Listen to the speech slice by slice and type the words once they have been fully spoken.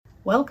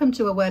Welcome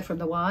to A Word from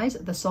the Wise,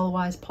 the Soul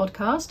Wise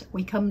podcast.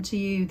 We come to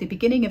you the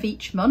beginning of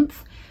each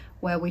month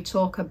where we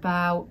talk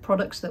about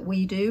products that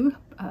we do,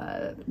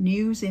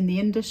 news in the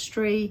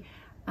industry,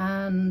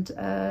 and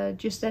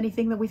just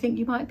anything that we think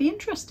you might be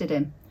interested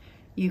in.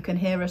 You can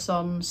hear us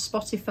on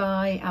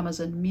Spotify,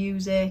 Amazon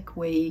Music,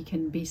 we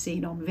can be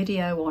seen on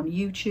video on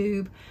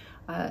YouTube,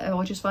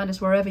 or just find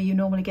us wherever you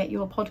normally get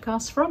your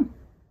podcasts from.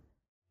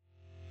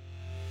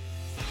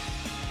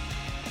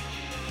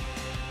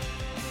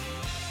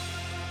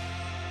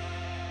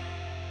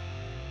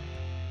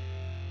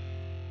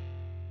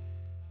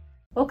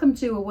 Welcome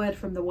to A Word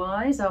from the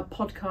Wise, our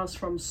podcast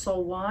from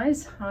Soul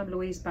Wise. I'm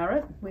Louise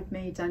Barrett, with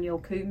me Daniel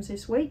Coombs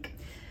this week.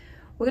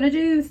 We're going to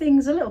do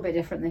things a little bit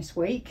different this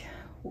week.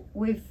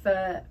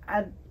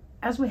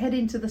 As we head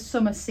into the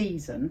summer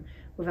season,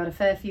 we've had a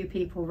fair few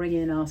people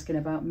ringing and asking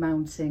about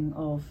mounting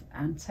of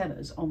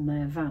antennas on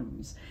their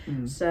vans.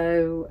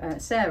 So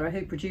Sarah,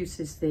 who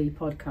produces the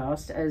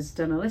podcast, has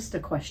done a list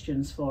of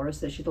questions for us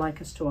that she'd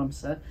like us to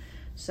answer.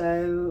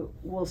 So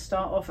we'll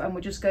start off and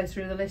we'll just go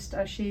through the list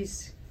as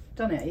she's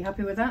done it. Are you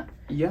happy with that?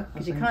 Yeah.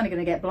 Because you're kind of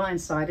going to get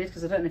blindsided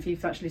because I don't know if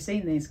you've actually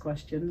seen these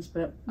questions,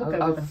 but we'll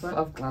go with that.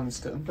 I've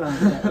glanced at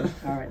them.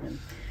 All right then.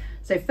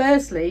 So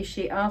firstly,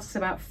 she asks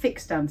about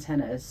fixed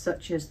antennas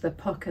such as the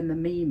Puck and the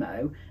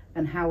Mimo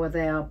and how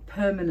they are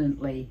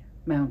permanently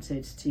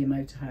mounted to your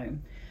motorhome.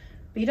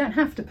 But you don't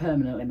have to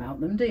permanently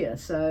mount them, do you?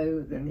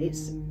 So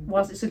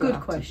whilst it's a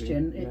good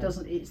question,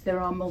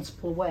 there are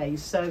multiple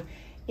ways. So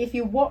if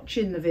you're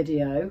watching the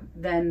video,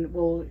 then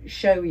we'll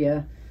show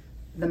you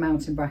the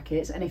mounting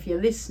brackets, and if you're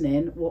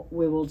listening, what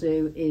we will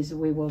do is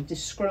we will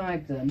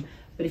describe them.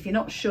 But if you're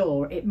not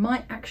sure, it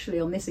might actually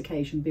on this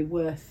occasion be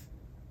worth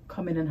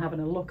coming and having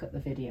a look at the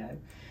video.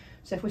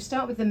 So if we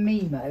start with the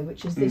Mimo,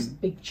 which is this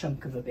big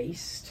chunk of a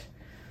beast,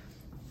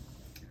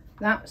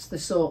 that's the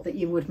sort that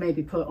you would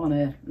maybe put on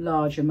a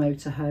larger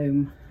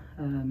motorhome,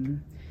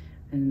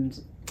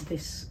 and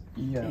this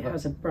it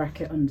has a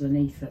bracket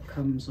underneath that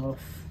comes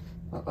off.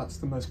 That's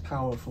the most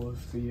powerful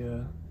of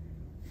the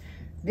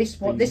This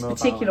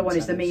particular one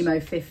is the Mimo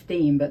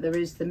 15, but there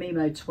is the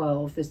Mimo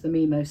 12, there's the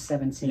Mimo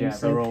 17. Yeah,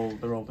 so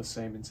they're all the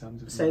same in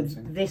terms of so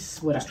mounting.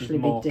 This would actually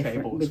be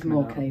different with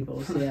more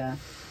cables, yeah.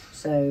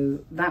 So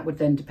that would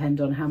then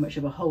depend on how much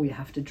of a hole you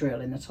have to drill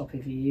in the top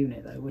of your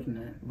unit though, wouldn't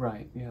it?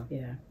 Right, yeah.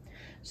 Yeah.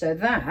 So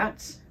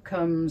that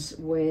comes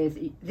with,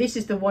 this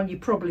is the one you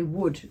probably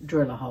would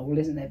drill a hole,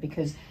 isn't it?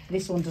 Because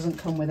this one doesn't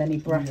come with any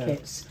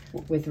brackets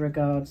with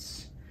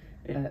regards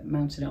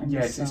mounted it on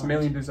the side. It's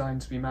mainly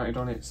designed to be mounted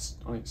on its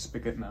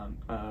spigot mount.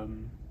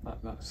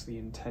 That's the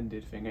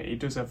intended thing. It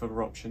does have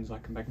other options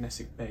like a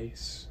magnetic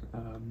base.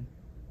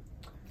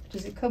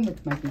 Does it come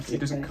with magnetic base? It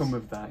doesn't come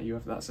with that.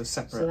 That's a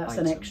separate item. So that's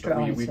an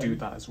extra item. We do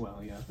that as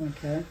well, yeah.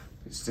 Okay.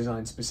 It's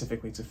designed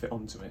specifically to fit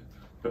onto it.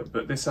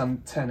 But this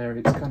antenna,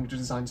 it's kind of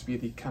designed to be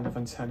the kind of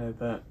antenna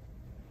that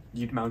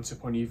you'd mount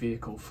up on your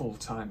vehicle full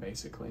time,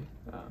 basically.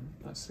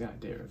 That's the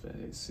idea of it.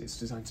 It's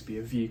designed to be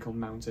a vehicle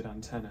mounted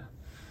antenna.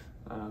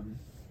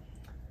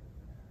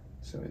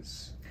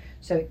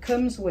 So it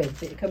comes with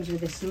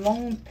this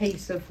long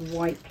piece of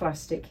white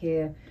plastic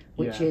here,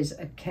 which is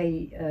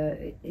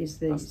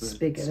the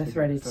spigot, the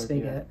threaded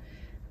spigot.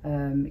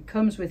 Yeah. It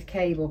comes with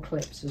cable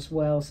clips as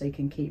well, so you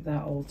can keep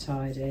that all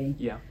tidy.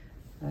 Yeah.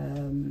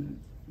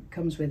 It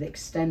comes with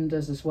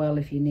extenders as well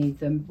if you need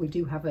them. We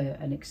do have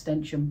an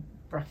extension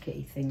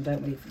bracket thing,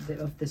 don't we,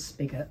 of the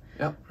spigot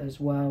as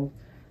well.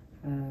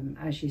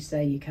 As you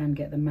say, you can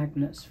get the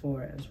magnets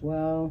for it as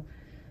well.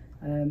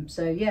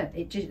 So yeah,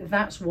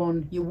 that's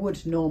one you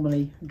would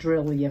normally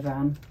drill your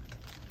van,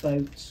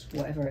 boat,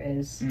 whatever it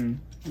is, and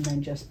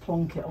then just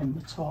plonk it on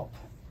the top,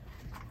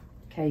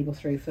 cable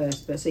through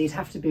first. But so you'd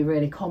have to be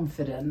really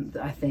confident,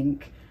 I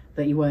think,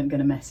 that you weren't going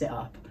to mess it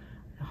up.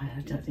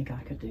 I don't think I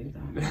could do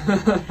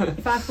that.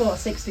 If I bought a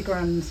 60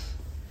 grand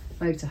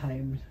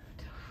motorhome,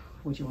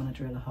 would you want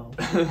to drill a hole?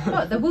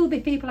 But there will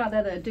be people out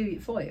there that do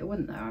it for you,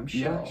 wouldn't there? I'm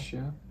sure. Yeah,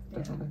 sure,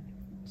 definitely.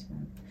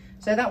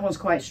 So that one's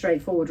quite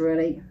straightforward,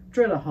 really.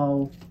 Drill a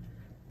hole,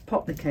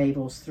 pop the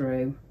cables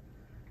through.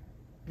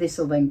 This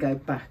will then go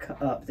back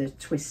up the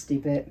twisty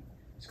bit.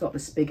 It's got the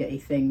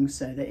spigotty thing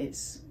so that it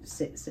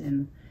sits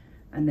in,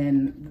 and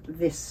then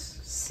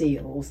this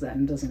seals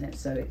then, doesn't it?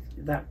 So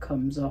that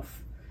comes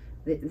off.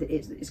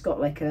 It's got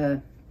like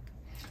a.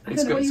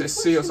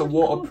 It's a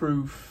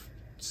waterproof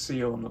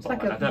seal on the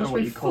bottom. Like I don't know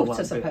what you call that.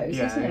 I suppose,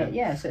 isn't it?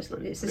 Yeah. So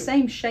it's the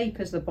same shape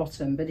as the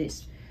bottom, but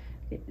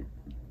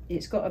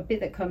it's got a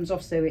bit that comes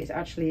off, so it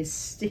actually is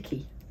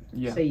sticky.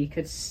 Yeah. So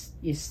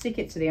you stick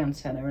it to the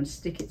antenna and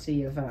stick it to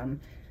your van,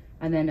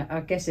 and then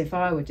I guess if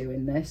I were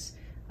doing this,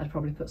 I'd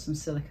probably put some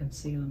silicone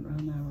sealant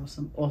around there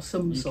or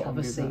some sort of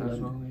a sealant.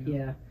 Well,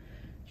 yeah,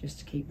 just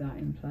to keep that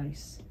in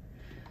place.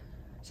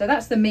 So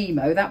that's the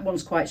Mimo. That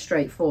one's quite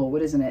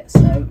straightforward, isn't it?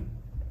 So,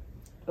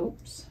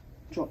 oops,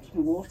 dropped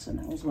my water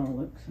now as well.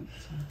 Look.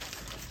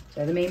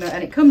 So the Mimo,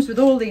 and it comes with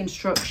all the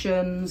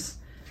instructions.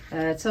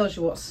 Tells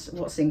you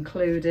what's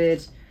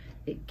included.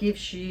 It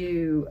gives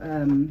you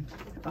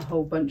a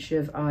whole bunch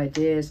of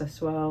ideas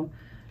as well.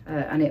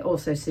 And it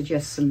also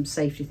suggests some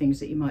safety things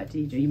that you might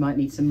need. You might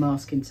need some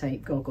masking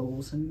tape,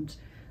 goggles, and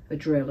a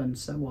drill, and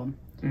so on.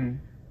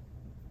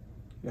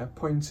 Yeah,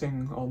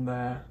 Pointing on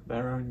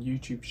their own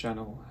YouTube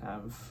channel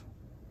have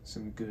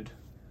some good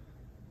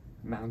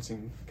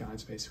mounting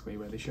guides, basically,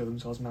 where they show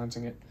themselves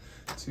mounting it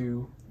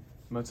to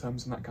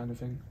motorhomes and that kind of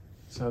thing.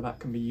 So that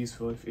can be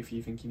useful if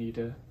you think you need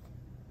a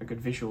good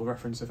visual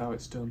reference of how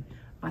it's done.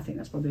 I think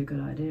that's probably a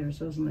good idea as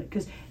well, isn't it?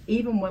 Because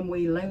even when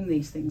we loan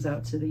these things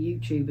out to the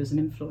YouTubers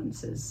and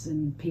influencers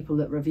and people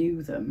that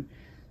review them,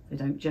 they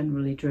don't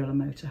generally drill a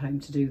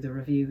motorhome to do the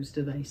reviews,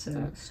 do they?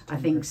 So I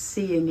think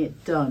seeing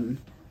it done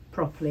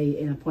properly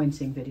in a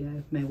pointing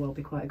video may well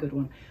be quite a good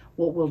one.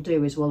 What we'll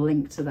do is we'll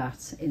link to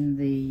that in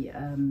the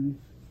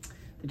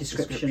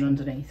description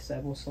underneath, so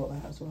we'll sort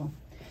that as well.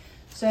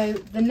 So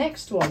the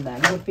next one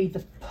then would be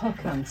the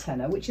puck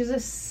antenna, which is a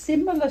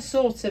similar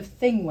sort of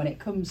thing when it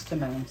comes to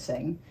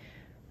mounting.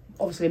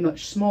 Obviously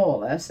much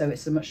smaller, so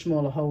it's a much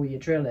smaller hole you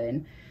drill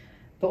in.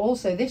 But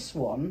also this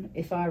one,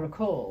 if I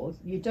recall,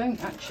 you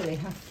don't actually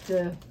have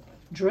to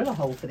drill a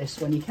hole for this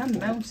one, you can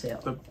mount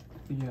it.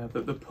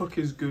 The puck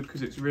is good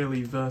because it's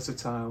really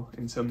versatile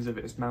in terms of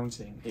its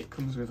mounting. It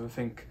comes with, I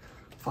think,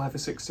 5 or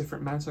 6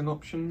 different mounting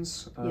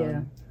options.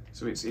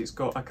 So it's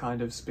got a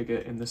kind of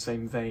spigot in the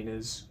same vein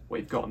as what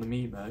you've got on the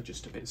Mima,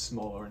 just a bit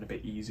smaller and a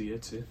bit easier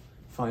to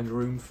find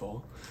room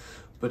for.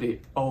 But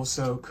it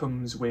also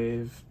comes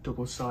with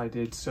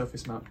double-sided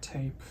surface mount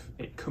tape.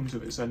 It comes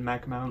with its own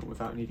mag mount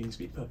without needing to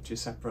be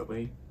purchased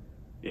separately.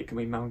 It can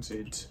be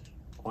mounted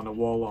on a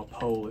wall or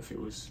pole if it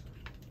was,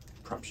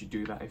 perhaps you'd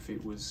do that if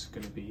it was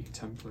going to be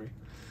temporary.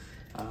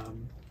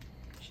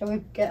 Shall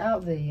we get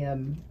out the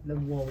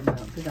wall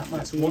mount? Because that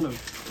might be one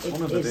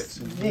of the bits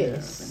in here, I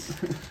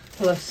think.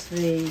 Plus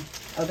the,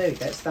 oh there we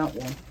go, it's that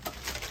one.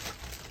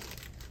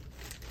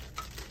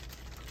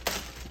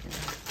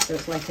 So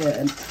it's like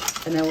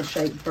an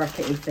L-shaped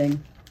brackety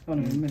thing. I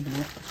don't remember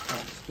that.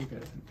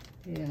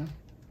 Yeah.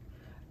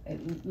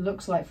 It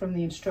looks like from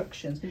the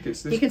instructions.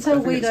 You can tell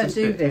we don't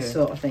do this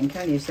sort of thing,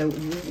 can you? So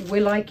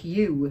we're like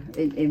you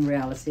in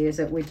reality, is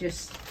that we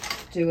just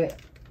do it,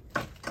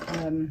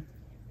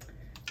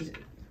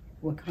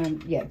 we're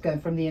going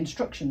from the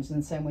instructions in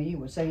the same way you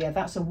would. So yeah,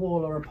 that's a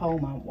wall or a pole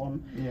mount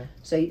one. Yeah.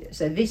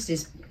 So this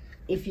is,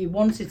 if you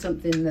wanted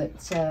something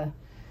that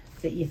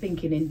you're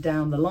thinking in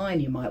down the line,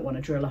 you might want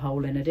to drill a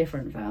hole in a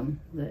different van,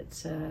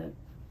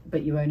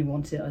 but you only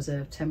want it as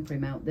a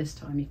temporary mount this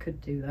time, you could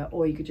do that,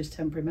 or you could just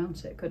temporary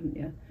mount it, couldn't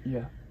you?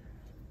 Yeah,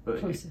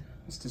 but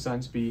it's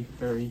designed to be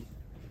very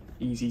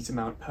easy to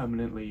mount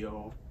permanently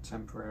or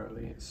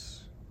temporarily.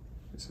 It's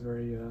a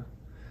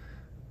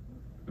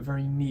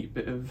very neat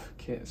bit of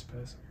kit, I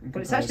suppose.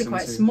 But it's actually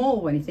quite small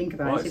when you think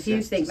about it. If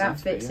you think that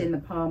fits in the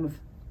palm of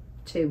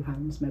 2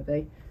 hands,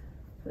 maybe.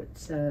 But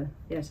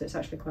yeah, so it's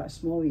actually quite a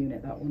small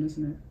unit, that one,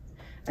 isn't it?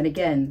 And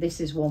again,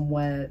 this is one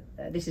where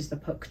this is the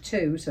Puck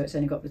 2, so it's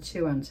only got the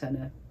 2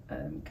 antenna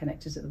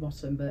connectors at the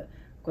bottom, but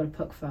we've got a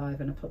Puck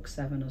 5 and a Puck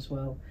 7 as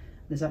well.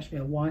 There's actually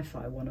a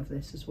Wi-Fi one of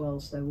this as well,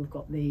 so we've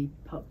got the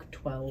Puck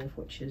 12,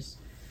 which is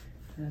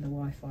the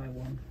Wi-Fi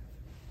one.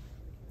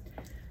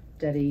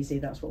 Dead easy,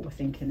 that's what we're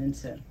thinking,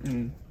 isn't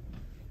it?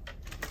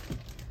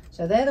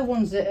 So they're the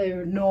ones that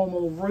are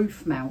normal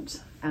roof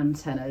mount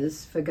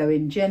antennas for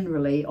going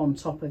generally on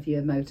top of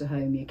your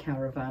motorhome, your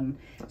caravan,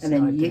 and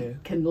then you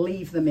can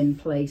leave them in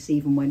place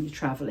even when you're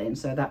travelling,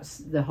 so that's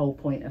the whole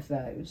point of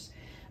those.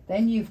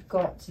 Then you've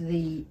got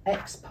the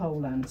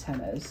X-pole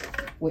antennas,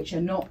 which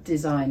are not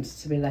designed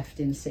to be left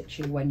in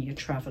situ when you're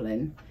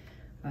travelling.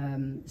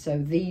 So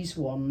these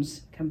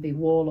ones can be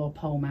wall or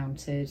pole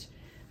mounted,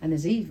 and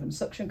there's even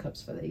suction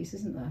cups for these,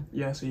 isn't there?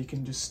 Yeah, so you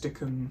can just stick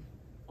them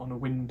on a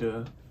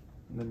window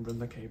and then run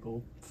the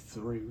cable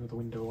through the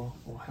window,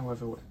 or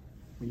however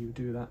you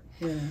do that.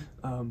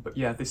 Yeah. But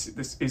yeah,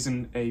 this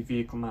isn't a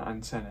vehicle mount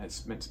antenna.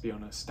 It's meant to be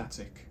on a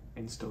static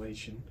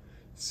installation.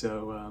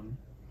 So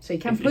so you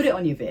can put it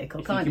on your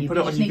vehicle, can't you? You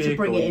just need to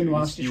bring it in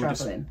whilst you're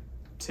travelling.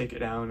 Take it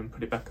down and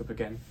put it back up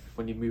again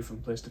when you move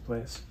from place to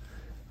place.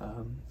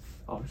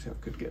 Obviously,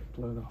 it could get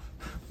blown off.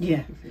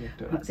 Yeah,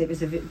 that's it. If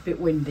it's a bit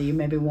windy, you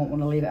maybe won't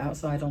want to leave it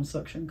outside on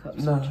suction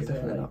cups. No,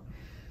 definitely not.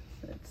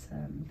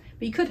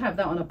 But you could have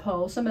that on a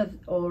pole. Some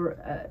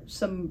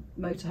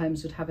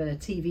motorhomes would have a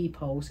TV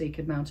pole, so you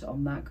could mount it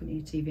on that, couldn't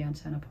you? TV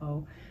antenna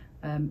pole.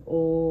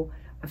 Or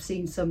I've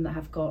seen some that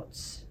have got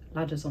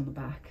ladders on the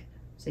back,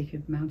 so you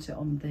could mount it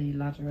on the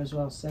ladder as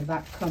well. So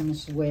that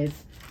comes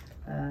with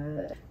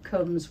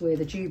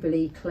a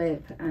Jubilee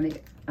clip and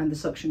the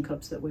suction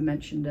cups that we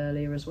mentioned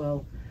earlier as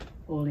well,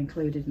 all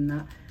included in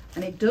that.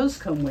 And it does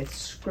come with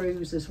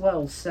screws as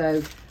well.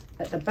 So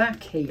at the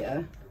back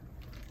here,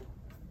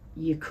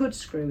 you could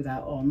screw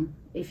that on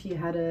if you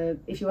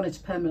wanted to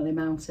permanently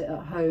mount it at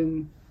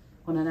home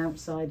on an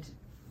outside,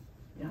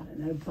 I don't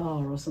know,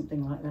 bar or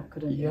something like that,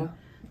 couldn't you?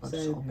 Yeah,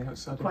 so on the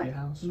outside of your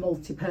house.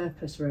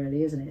 Multi-purpose,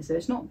 really, isn't it? So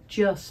it's not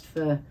just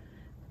for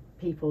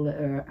people that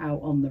are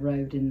out on the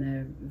road in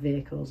their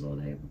vehicles or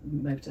their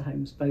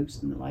motorhomes,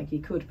 boats and the like. You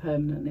could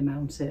permanently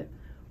mount it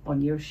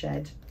on your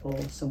shed or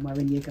somewhere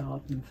in your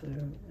garden for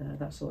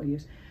that sort of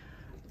use.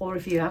 Or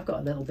if you have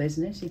got a little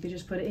business, you could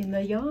just put it in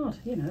the yard.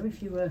 You know,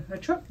 if you were a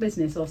truck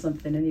business or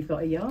something and you've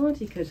got a yard,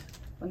 you could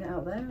hang it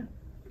out there.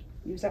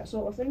 Use that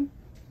sort of thing.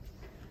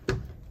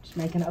 Just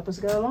making it up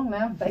as I go along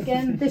now. But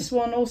again, this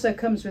one also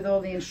comes with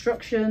all the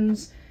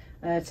instructions.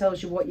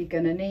 Tells you what you're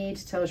going to need.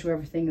 Tells you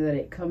everything that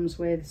it comes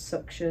with.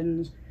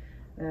 Suctions,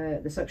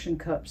 the suction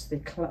cups. They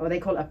call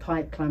it a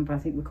pipe clamp. I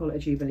think we call it a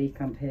Jubilee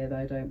clamp here,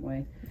 though, don't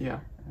we? Yeah.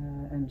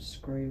 And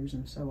screws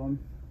and so on.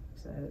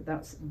 So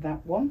that's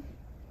that one.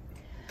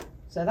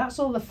 So that's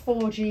all the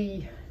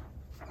 4G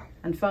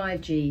and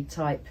 5G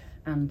type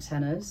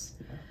antennas.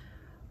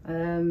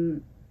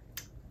 So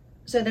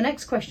the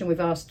next question we've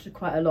asked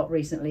quite a lot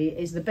recently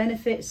is the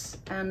benefits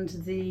and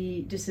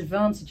the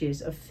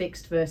disadvantages of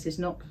fixed versus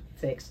not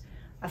fixed.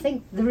 I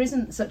think there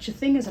isn't such a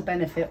thing as a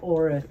benefit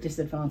or a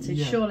disadvantage.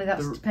 Yeah, Surely that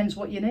depends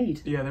what you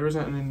need. Yeah, there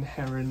isn't an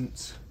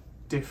inherent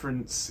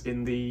difference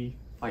in the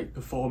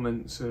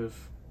performance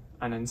of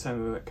an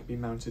antenna that can be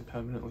mounted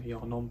permanently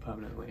or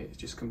non-permanently. It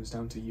just comes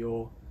down to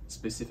your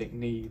specific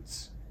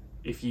needs.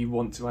 If you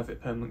want to have it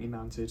permanently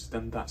mounted,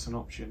 then that's an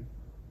option,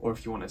 or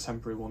if you want a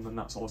temporary one, then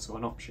that's also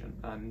an option.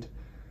 And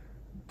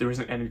there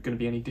isn't going to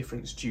be any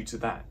difference due to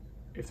that.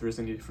 If there is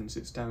any difference,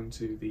 it's down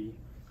to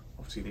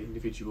obviously the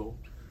individual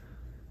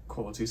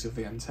qualities of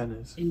the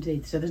antennas.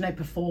 Indeed. So there's no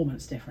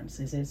performance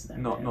differences, is there?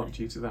 Not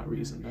due to that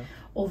reason, no.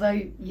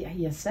 Although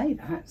you say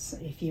that, so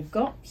if you've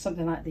got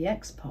something like the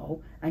X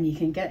pole and you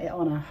can get it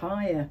on a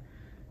higher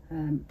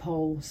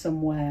pole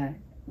somewhere,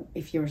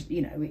 if you go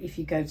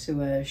to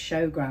a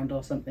showground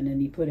or something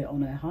and you put it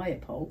on a higher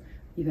pole,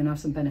 you're going to have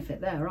some benefit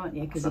there, aren't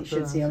you? Because it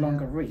should see a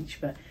longer reach.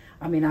 But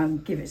I mean,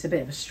 it's a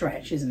bit of a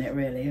stretch, isn't it,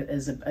 really,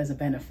 as a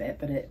benefit?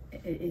 But it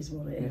is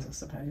what it is, I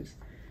suppose.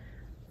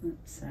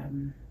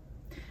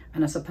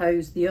 And I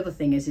suppose the other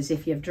thing is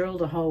if you've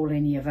drilled a hole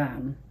in your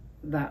van,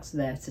 that's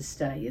there to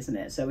stay, isn't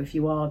it? So if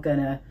you are going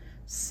to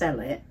sell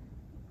it,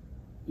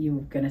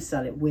 you're going to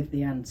sell it with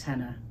the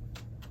antenna,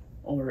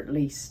 or at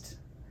least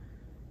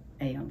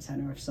a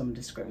antenna of some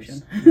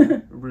description.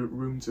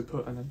 Room to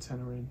put an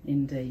antenna in.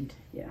 Indeed,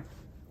 yeah.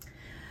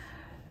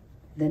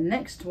 The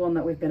next one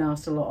that we've been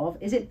asked a lot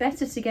of, is it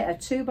better to get a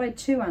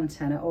 2x2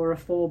 antenna or a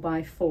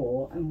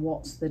 4x4, and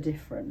what's the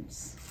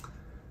difference?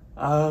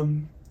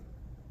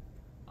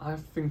 I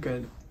think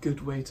a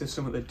good way to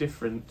sum up the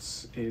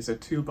difference is a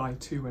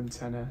 2x2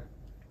 antenna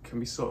can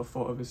be sort of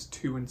thought of as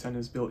 2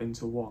 antennas built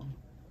into one,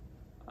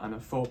 and a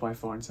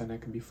 4x4 antenna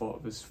can be thought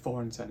of as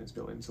 4 antennas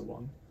built into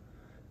one.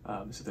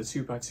 So the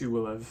 2x2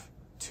 will have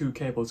 2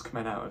 cables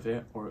coming out of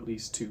it, or at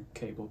least 2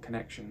 cable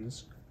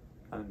connections,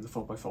 and the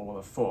 4x4 will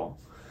have 4.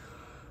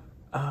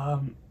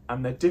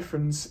 And the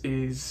difference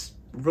is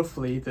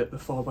roughly that the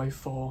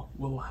 4x4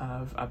 will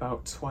have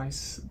about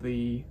twice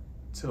the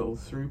total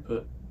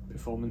throughput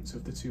performance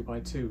of the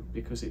 2x2,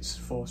 because it's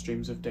 4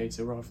 streams of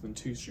data rather than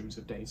 2 streams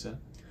of data.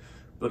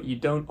 But you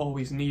don't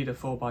always need a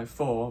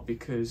 4x4,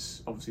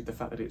 because obviously the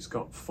fact that it's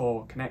got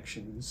 4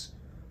 connections,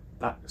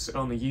 that's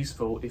only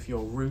useful if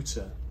your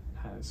router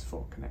has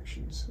 4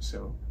 connections.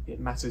 So it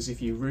matters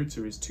if your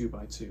router is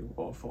 2x2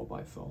 or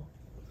 4x4.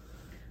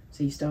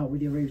 So you start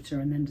with your router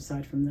and then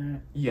decide from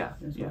there. Yeah.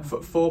 For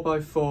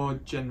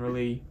 4x4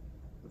 generally,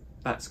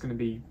 that's going to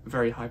be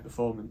very high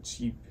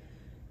performance. You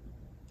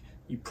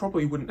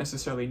probably wouldn't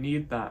necessarily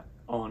need that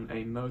on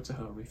a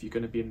motorhome if you're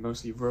going to be in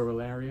mostly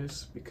rural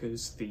areas,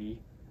 because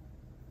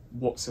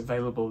what's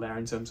available there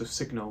in terms of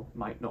signal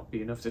might not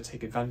be enough to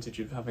take advantage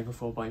of having a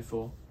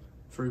 4x4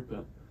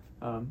 throughput.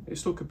 It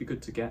still could be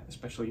good to get,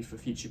 especially for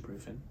future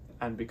proofing,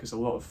 and because a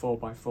lot of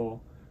 4x4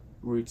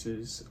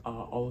 routers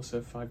are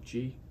also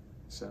 5G,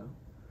 so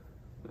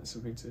that's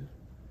something to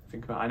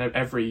think about. I know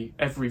every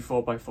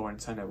 4x4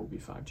 antenna will be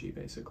 5G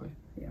basically,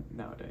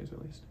 nowadays at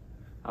least.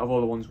 Out of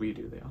all the ones we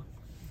do, they are.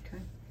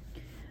 Okay.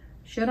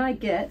 Should I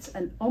get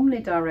an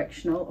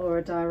omnidirectional or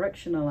a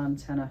directional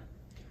antenna?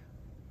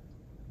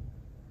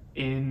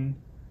 In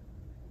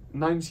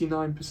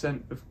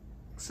 99% of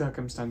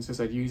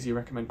circumstances, I'd usually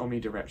recommend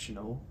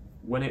omnidirectional.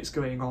 When it's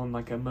going on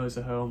like a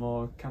motorhome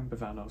or camper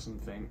van or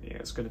something,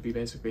 it's going to be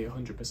basically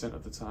 100%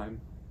 of the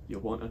time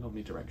you'll want an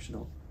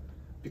omnidirectional.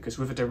 Because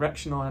with a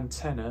directional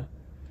antenna,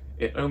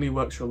 it only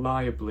works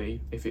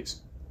reliably if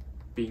it's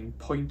being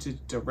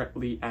pointed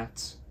directly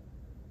at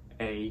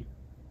a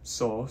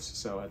source,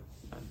 so a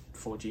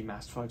 4G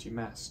mast, 5G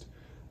mast,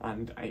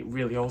 and it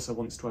really also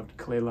wants to have a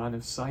clear line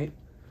of sight.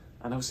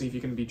 And obviously if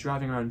you're going to be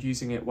driving around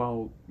using it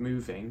while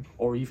moving,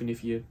 or even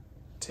if you're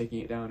taking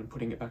it down and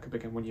putting it back up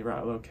again when you're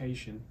at a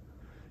location,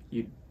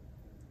 you're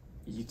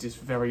just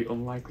very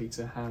unlikely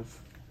to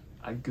have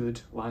a good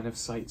line of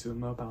sight to a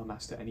mobile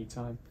mast at any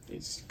time.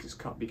 It just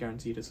can't be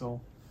guaranteed at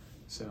all.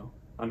 So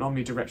an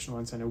omnidirectional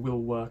antenna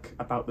will work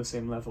about the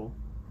same level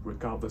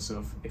regardless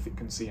of if it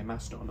can see a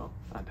mast or not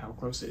and how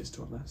close it is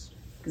to a mast.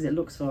 Because it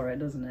looks for it,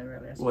 doesn't it,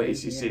 really? Well,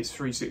 it's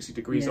 360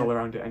 degrees all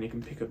around it, and you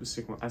can pick up the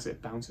signal as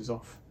it bounces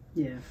off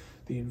the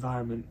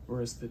environment,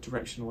 whereas the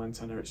directional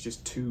antenna, it's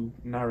just too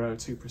narrow,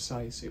 too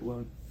precise, it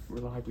won't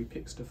reliably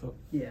pick stuff up.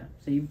 Yeah,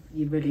 so you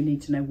really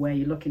need to know where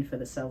you're looking for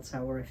the cell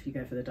tower if you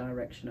go for the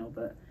directional,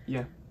 but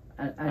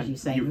as you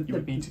say, you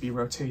would need to be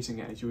rotating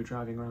it as you were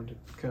driving around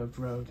a curved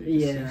road.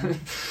 Yeah.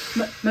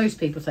 Most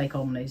people take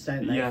Omnis,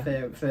 don't they? Yeah.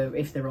 For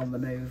if they're on the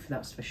move,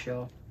 that's for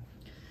sure.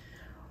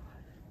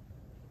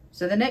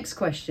 So the next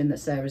question that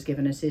Sarah's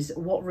given us is,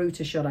 what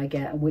router should I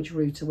get and which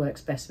router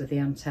works best with the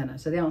antenna?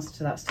 So the answer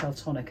to that's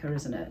Teltonica,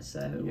 isn't it?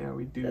 So yeah,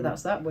 we do.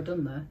 That's that. We're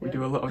done there. We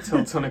do a lot of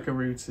Teltonica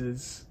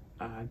routers.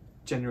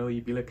 Generally,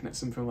 you'd be looking at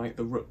something like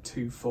the RUT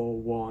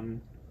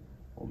 241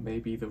 or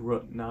maybe the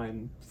RUT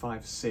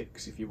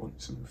 956 if you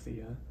want some of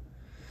the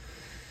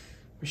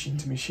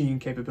machine-to-machine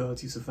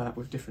capabilities of that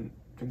with different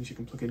things you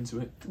can plug into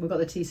it. We've got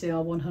the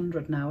TCR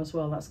 100 now as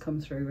well. That's come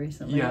through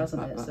recently,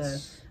 hasn't it? So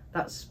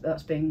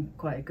that's been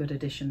quite a good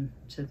addition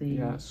to the.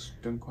 Yeah, it's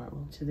done quite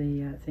well. To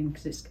the thing,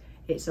 because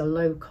it's a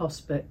low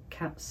cost but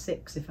Cat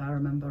 6 if I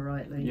remember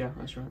rightly. Yeah,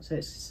 that's right. So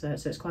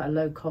it's quite a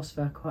low cost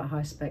for quite a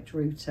high spec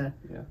router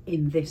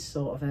in this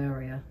sort of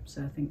area.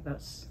 So I think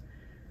that's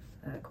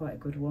quite a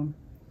good one.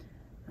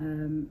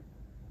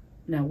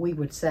 Now we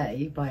would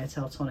say buy a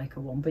Teltonica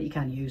one, but you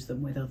can use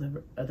them with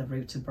other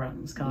router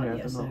brands, can't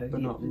you? They're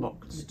not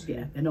locked to.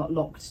 Yeah, they're not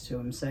locked to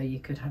them. So you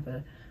could have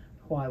a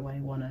Huawei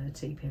one and a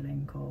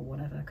TP-Link or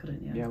whatever,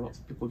 couldn't you? Yeah, lots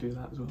of people do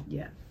that as well.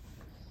 Yeah.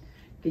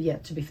 But yeah,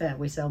 to be fair,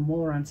 we sell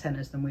more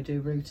antennas than we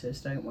do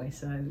routers, don't we?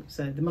 So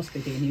they must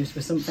be being used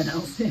for something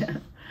else. Yeah.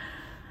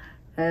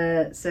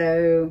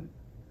 So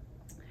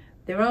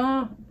there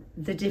are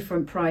the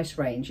different price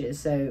ranges.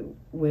 So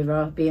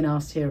we're being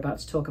asked here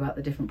to talk about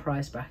the different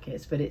price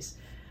brackets, but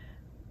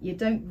you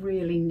don't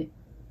really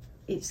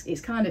need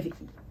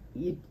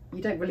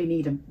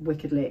a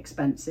wickedly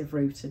expensive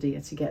router, do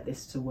you, to get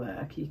this to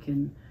work. You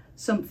can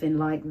something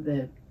like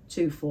the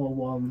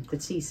 241, the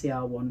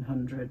TCR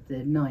 100, the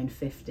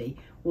 950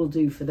 will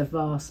do for the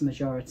vast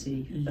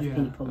majority of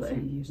people that are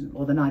using,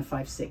 or the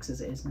 956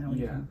 as it is now.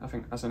 Yeah, I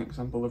think as an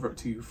example, the RUT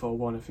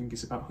 241 I think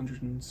is about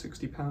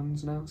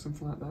 £160 now,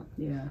 something like that.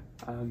 Yeah.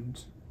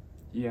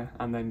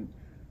 And then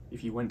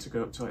if you went to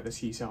go up to like the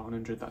TCR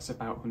 100, that's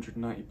about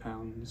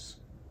 £190.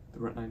 The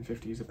RUT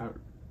 950 is about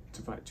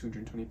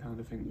 £220,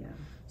 I think. Yeah.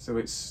 So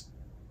it's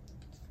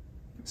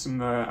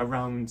somewhere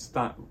around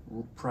that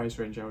price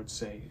range, I would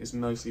say, is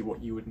mostly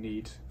what you would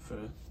need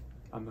for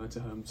a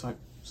motorhome type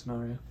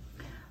scenario.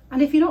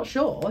 And if you're not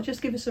sure,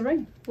 just give us a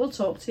ring. We'll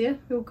talk to you.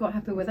 We're quite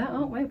happy with that,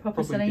 aren't we? Pop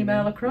us an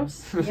email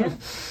across.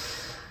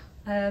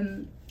 Yeah.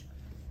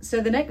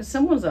 So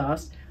someone's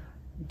asked,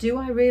 do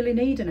I really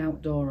need an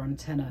outdoor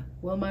antenna?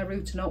 Will my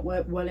router not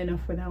work well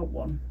enough without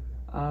one?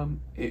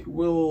 It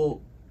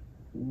will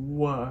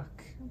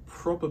work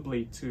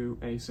probably to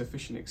a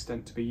sufficient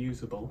extent to be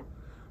usable,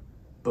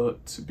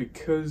 but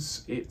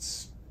because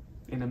it's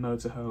in a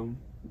motorhome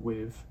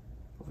with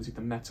obviously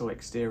the metal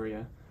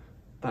exterior,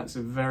 that's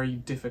a very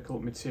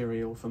difficult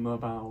material for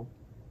mobile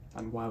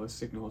and wireless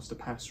signals to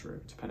pass through,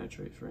 to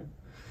penetrate through.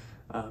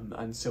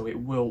 And so it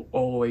will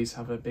always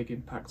have a big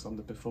impact on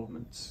the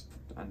performance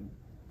and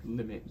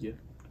limit your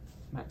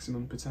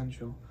maximum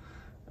potential.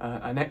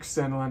 An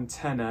external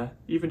antenna,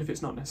 even if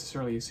it's not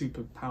necessarily a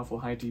super powerful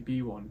high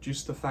dB one,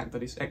 just the fact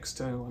that it's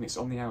external and it's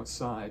on the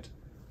outside,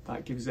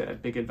 that gives it a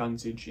big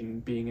advantage in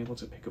being able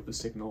to pick up the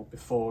signal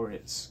before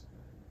it's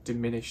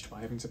diminished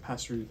by having to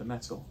pass through the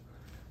metal.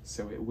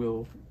 So it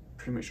will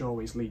pretty much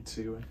always lead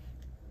to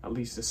at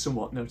least a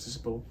somewhat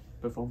noticeable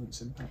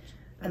performance impact.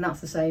 And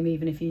that's the same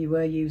even if you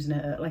were using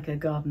it at like a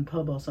garden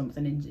pub or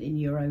something in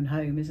your own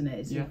home, isn't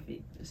it? You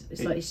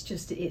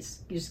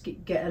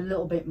just get a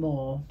little bit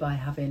more by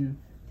having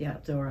the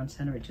outdoor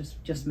antenna. It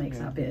just makes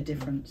that bit of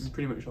difference. In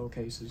pretty much all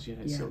cases,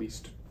 it's at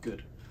least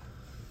good.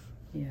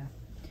 Yeah.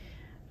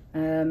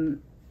 And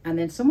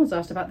then someone's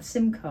asked about the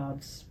SIM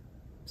cards.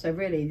 So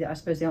really, I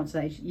suppose the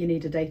answer is you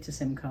need a data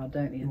SIM card,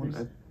 don't you? You want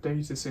a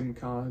data SIM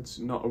card,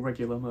 not a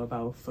regular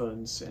mobile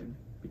phone SIM,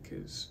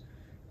 because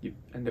you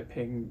end up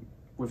paying,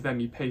 with them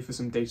you pay for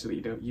some data that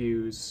you don't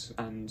use,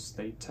 and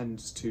they tend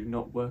to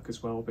not work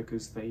as well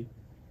because they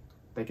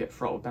get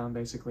throttled down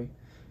basically,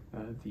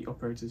 the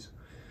operators.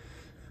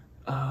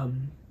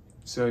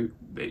 So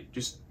it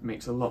just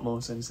makes a lot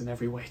more sense in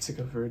every way to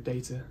go for a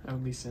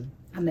data-only SIM.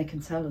 And they can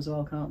tell as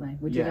well, can't they?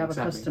 We did have a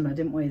customer,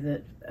 didn't we,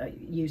 that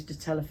used a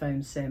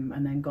telephone SIM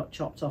and then got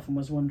chopped off and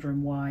was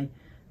wondering why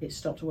it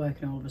stopped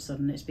working all of a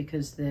sudden. It's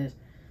because the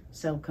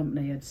cell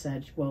company had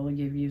said, well,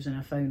 you're using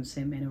a phone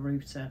SIM in a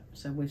router,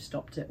 so we've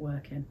stopped it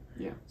working.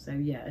 Yeah. So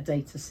yeah, a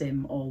data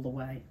SIM all the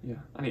way. Yeah,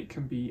 and it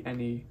can be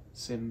any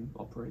SIM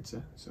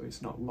operator, so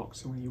it's not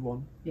locked to only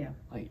one. Yeah.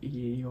 Like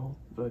EE or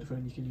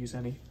Vodafone, you can use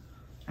any.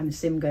 And the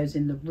SIM goes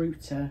in the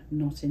router,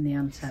 not in the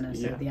antenna,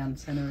 so yeah. The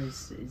antenna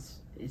is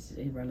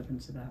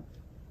irrelevant to that.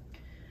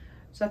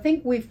 So I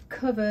think we've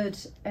covered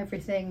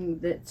everything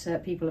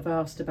that people have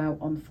asked about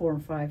on 4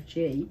 and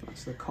 5G.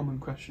 That's the common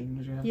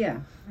questions, yeah. Yeah,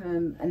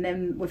 and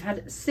then we've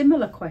had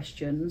similar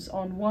questions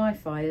on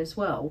Wi-Fi as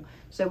well.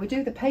 So we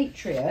do the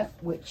Patriot,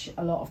 which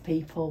a lot of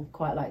people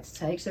quite like to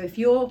take. So if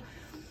you're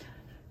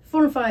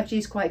 4 and 5G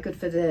is quite good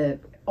for the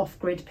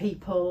off-grid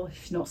people,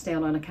 if you're not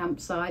staying on a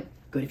campsite.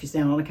 Good if you're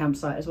staying on a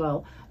campsite as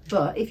well.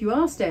 But if you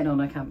are staying on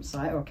a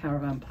campsite or a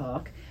caravan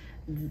park,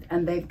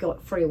 and they've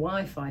got free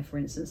Wi-Fi, for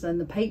instance, then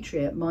the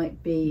Patriot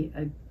might be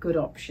a good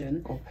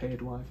option. Or paid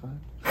Wi-Fi.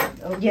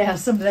 Oh yeah,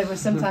 they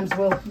sometimes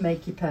will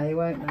make you pay,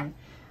 won't they?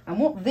 And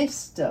what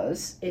this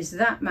does is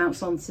that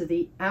mounts onto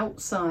the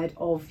outside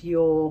of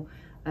your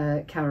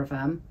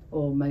caravan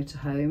or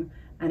motorhome,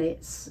 and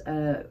it's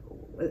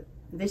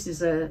this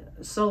is a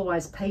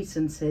Solwise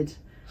patented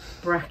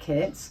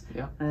bracket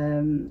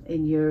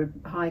in your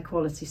high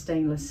quality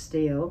stainless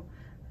steel,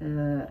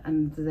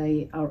 and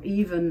they are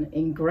even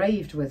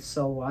engraved with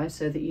Solwise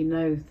so that you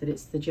know that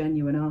it's the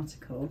genuine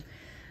article.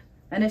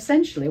 And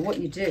essentially what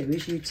you do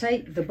is you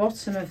take the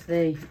bottom of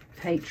the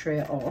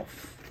Patriot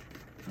off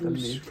and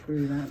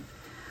screw that.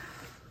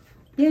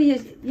 Yeah,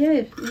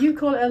 you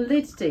call it a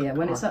lid, dear,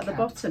 when it's at the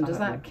bottom. Does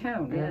that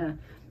count? Yeah.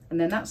 And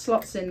then that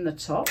slots in the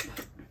top,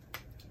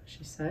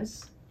 she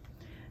says.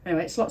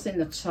 Anyway, it slots in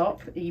the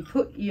top. You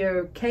put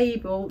your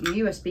cable,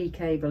 your USB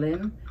cable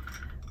in.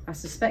 I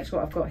suspect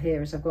what I've got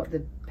here is I've got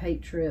the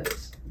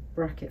Patriot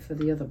bracket for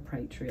the other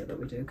Patriot that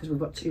we do, because we've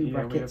got two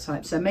bracket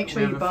types. So make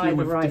sure you buy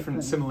the right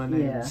different similar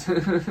names.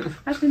 Yeah.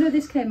 Actually, no,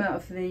 this came out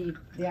of the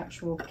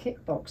actual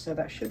kit box, so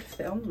that should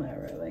fit on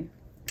there really.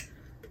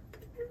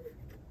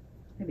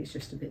 Maybe it's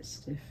just a bit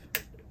stiff.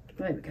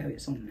 There we go,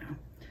 it's on now.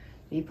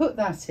 You put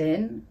that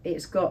in.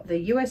 It's got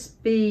the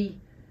USB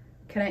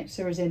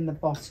connector is in the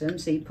bottom,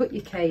 so you put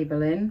your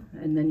cable in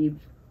and then you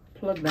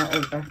plug that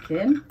all back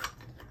in.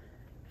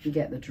 You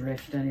get the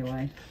drift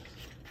anyway.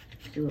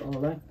 Do it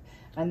all up.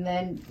 And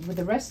then with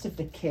the rest of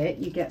the kit,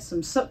 you get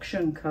some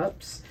suction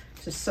cups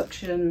to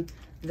suction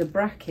the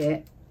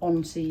bracket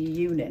onto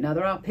your unit. Now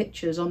there are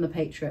pictures on the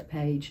Patriot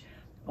page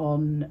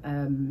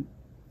on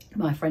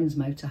my friend's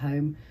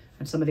motorhome,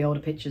 and some of the older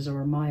pictures are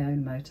on my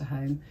own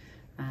motorhome,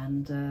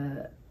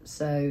 and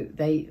so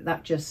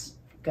that just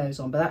goes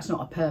on, but that's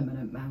not a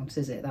permanent mount,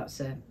 is it? That's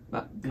a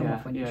come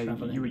off when you're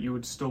travelling. You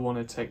would still want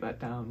to take that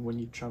down when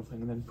you're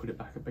travelling and then put it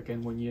back up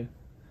again when you're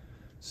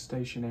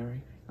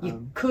stationary.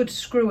 You could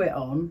screw it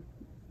on,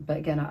 but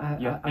again,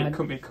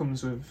 it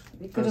comes with.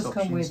 It does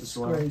come with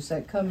screws, so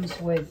it comes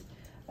with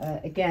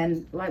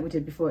again, like we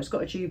did before. It's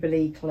got a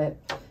Jubilee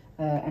clip,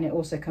 and it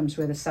also comes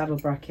with a saddle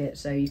bracket,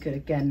 so you could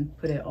again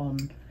put it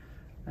on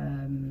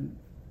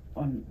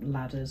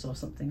ladders or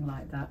something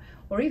like that,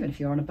 or even if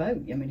you're on a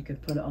boat. I mean, you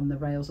could put it on the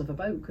rails of a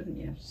boat, couldn't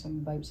you? Some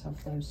boats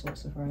have those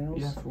sorts of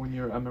rails. Yeah, for when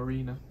you're at a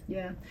marina.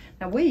 Yeah.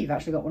 Now we've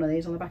actually got one of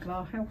these on the back of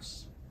our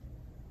house,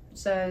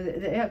 so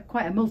they're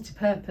quite a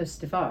multi-purpose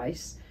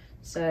device.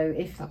 So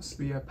if that's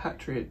the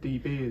Patriot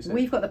DB, is it?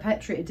 We've got the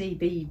Patriot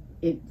DB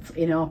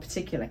in our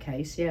particular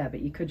case, yeah,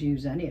 but you could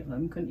use any of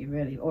them, couldn't you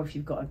really? Or if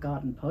you've got a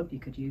garden pub, you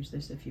could use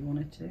this if you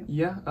wanted to.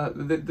 Yeah,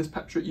 this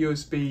Patriot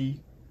USB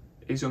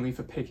is only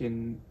for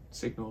picking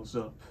signals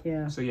up.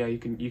 Yeah. So yeah, you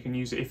can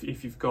use it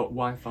if you've got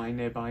Wi-Fi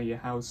nearby your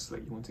house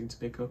that you're wanting to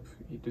pick up.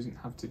 It doesn't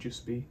have to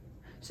just be.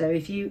 So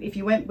if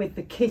you went with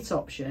the kit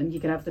option,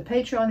 you can have the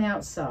Patriot on the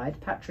outside,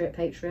 Patriot.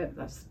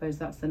 I suppose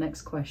that's the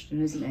next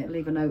question, isn't it?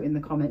 Leave a note in the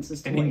comments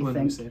as to what you think. In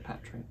England, we say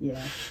Patriot.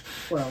 Yeah.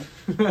 Well,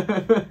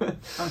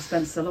 I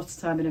spent a lot of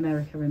time in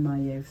America in my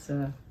youth,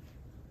 so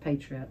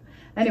Patriot.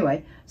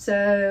 Anyway,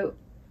 so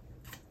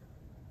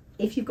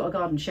if you've got a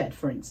garden shed,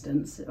 for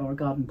instance, or a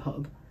garden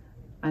pub,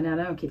 and I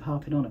know I keep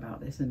harping on about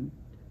this, and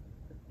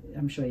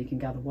I'm sure you can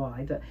gather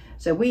why, but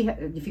so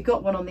if you've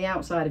got one on the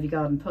outside of your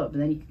garden pub,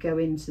 and then you could go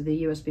into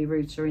the USB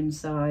router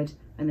inside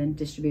and then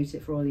distribute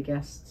it for all your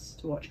guests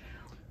to watch,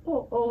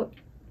 or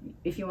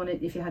if you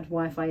had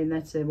Wi-Fi in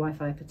there, to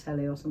Wi-Fi per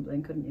telly or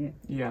something, couldn't you?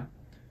 Yeah.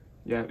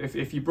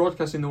 If you're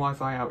broadcasting the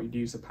Wi-Fi out, you'd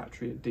use the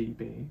Patriot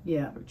DB.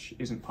 Yeah. Which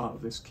isn't part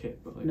of this kit,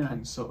 but it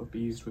can sort of be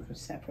used with a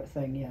separate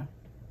thing. Yeah.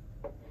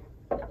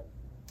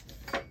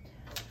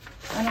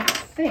 And I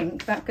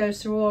think that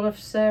goes through all of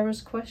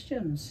Sarah's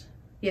questions.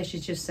 Yeah,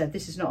 she's just said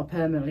this is not a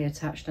permanently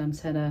attached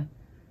antenna,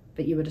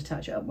 but you would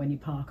attach it up when you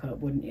park up,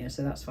 wouldn't you?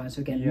 So that's fine.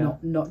 So again,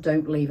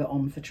 don't leave it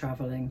on for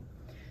travelling.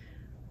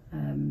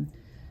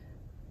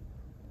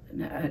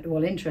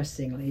 Well,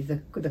 interestingly,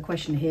 the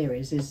question here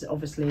is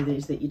obviously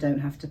is that you don't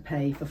have to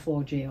pay for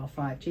 4G or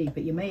 5G,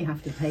 but you may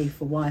have to pay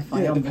for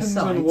Wi-Fi on the site. Depends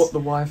on what the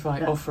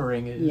Wi-Fi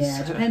offering is. Yeah,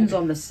 it depends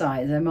on the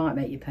site. They might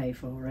make you pay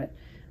for it.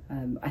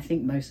 I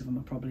think most of them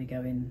are probably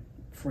going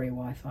free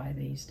Wi-Fi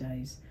these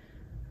days,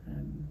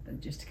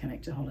 just to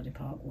connect to holiday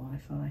park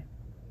Wi-Fi.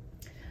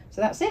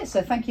 So that's it.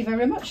 So thank you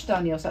very much,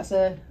 Daniel. So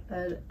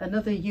that's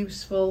another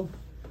useful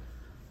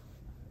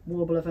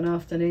warble of an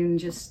afternoon,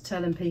 just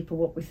telling people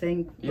what we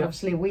think. Yep.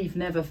 Obviously, we've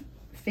never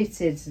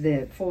fitted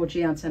the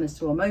 4G antennas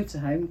to our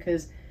motorhome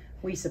because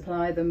we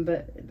supply them,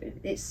 but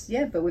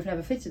we've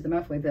never fitted them,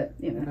 have we? But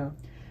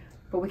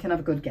but we can have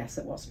a good guess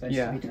at what's supposed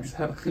to be done.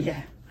 Exactly.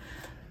 Yeah.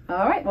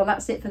 All right, well,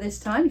 that's it for this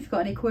time. If you've got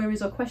any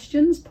queries or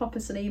questions, pop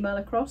us an email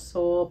across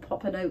or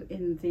pop a note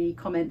in the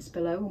comments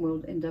below and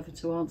we'll endeavour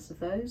to answer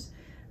those.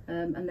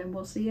 And then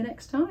we'll see you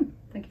next time.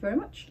 Thank you very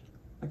much.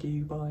 Thank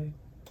you, bye.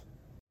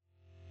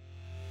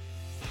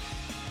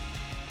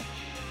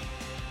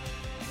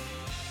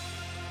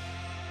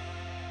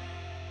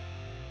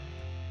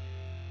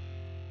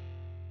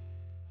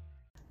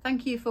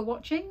 thank you for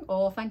watching,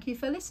 or thank you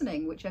for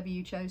listening, whichever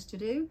you chose to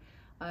do.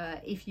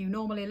 If you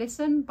normally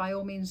listen, by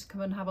all means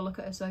come and have a look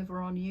at us over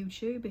on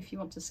YouTube if you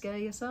want to scare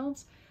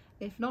yourselves.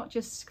 If not,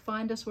 just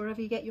find us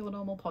wherever you get your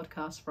normal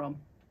podcasts from.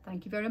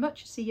 Thank you very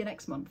much. See you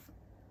next month.